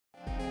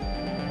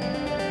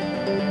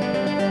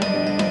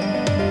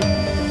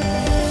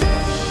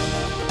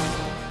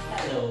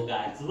Hello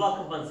guys,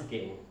 welcome once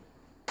again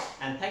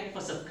and thank you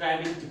for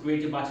subscribing to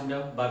Creative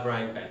Bartender by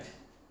Brian Pett.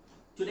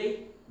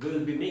 Today we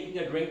will be making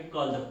a drink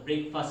called the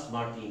Breakfast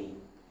Martini.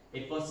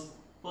 It was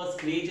first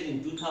created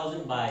in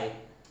 2000 by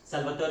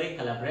Salvatore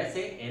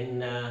Calabrese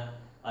in a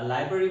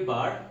library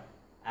bar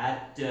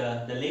at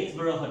the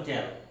Lanesborough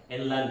Hotel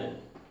in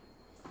London.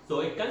 So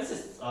it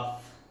consists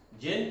of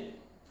gin,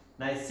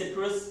 nice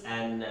citrus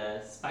and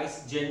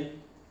spiced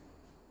gin,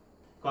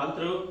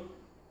 Cointreau,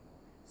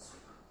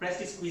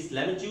 freshly squeezed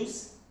lemon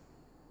juice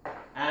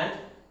and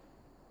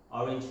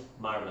orange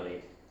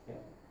marmalade.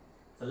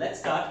 So let's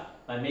start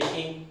by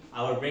making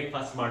our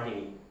breakfast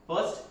martini.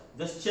 First,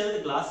 just chill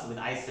the glass with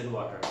ice and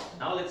water.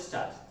 Now let's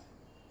start.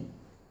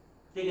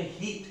 Take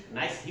a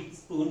nice heaped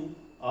spoon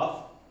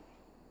of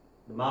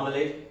the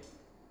marmalade.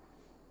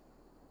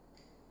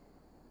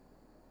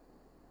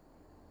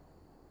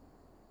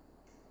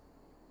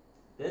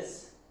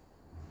 This.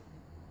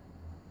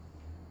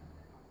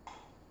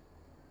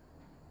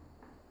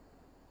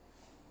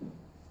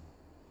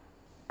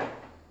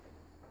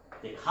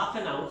 Take half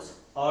an ounce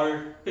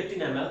or 15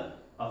 ml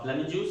of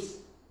lemon juice.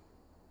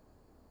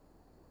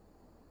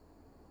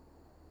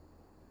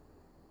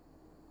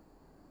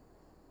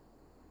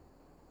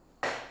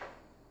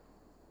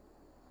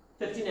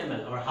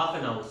 Or half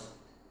an ounce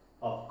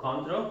of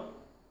Cointreau.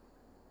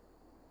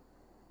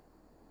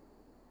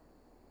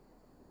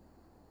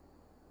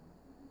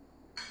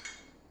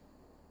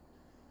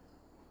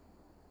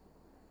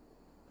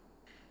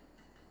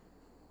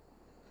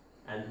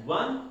 And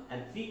 1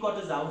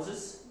 3/4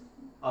 ounces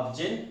of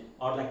gin,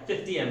 or like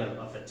 50 ml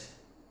of it.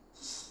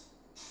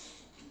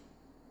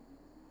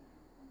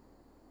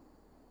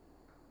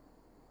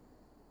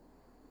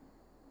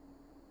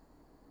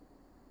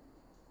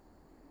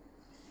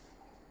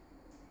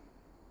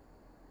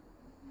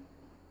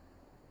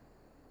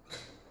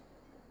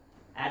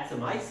 Add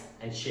some ice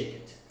and shake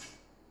it.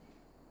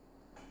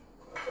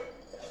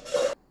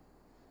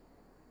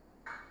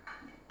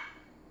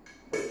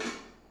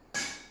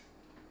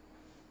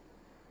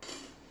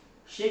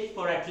 Shake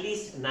for at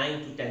least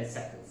 9 to 10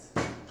 seconds.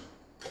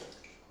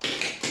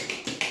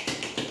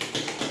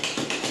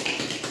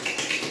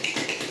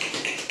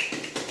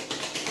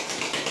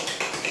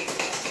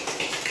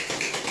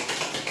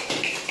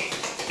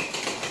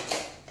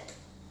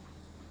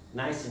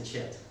 Nice and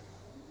chilled.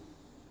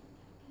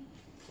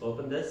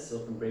 Open this,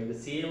 break the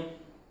seal.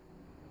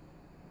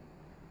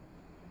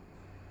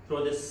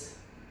 Throw this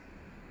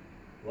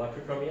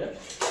water from here.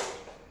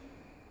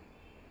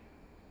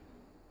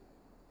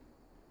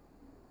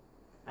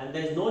 And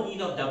there's no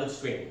need of double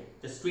straining.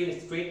 Just strain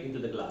it straight into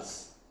the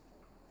glass.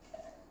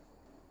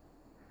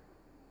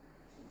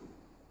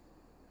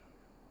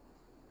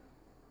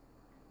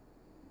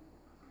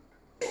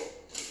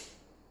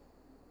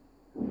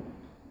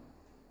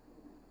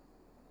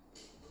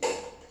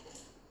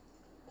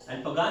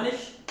 And for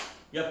garnish,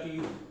 you have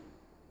to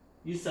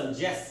use some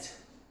zest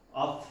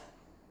of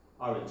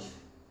orange,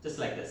 just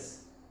like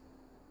this.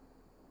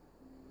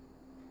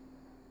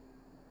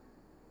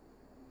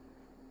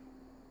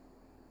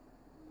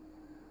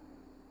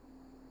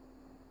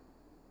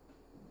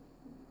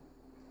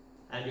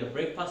 And your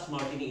breakfast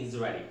martini is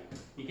ready.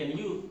 You can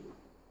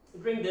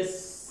drink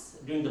this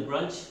during the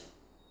brunch,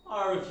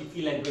 or if you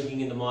feel like drinking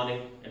in the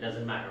morning, it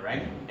doesn't matter,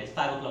 right? It's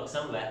 5 o'clock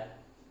somewhere.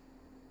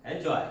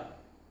 Enjoy.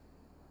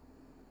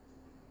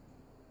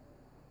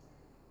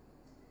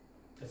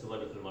 It's a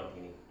wonderful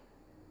martini.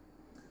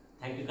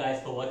 Thank you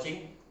guys for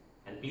watching,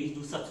 and please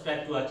do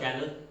subscribe to our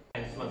channel.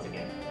 Thanks once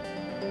again.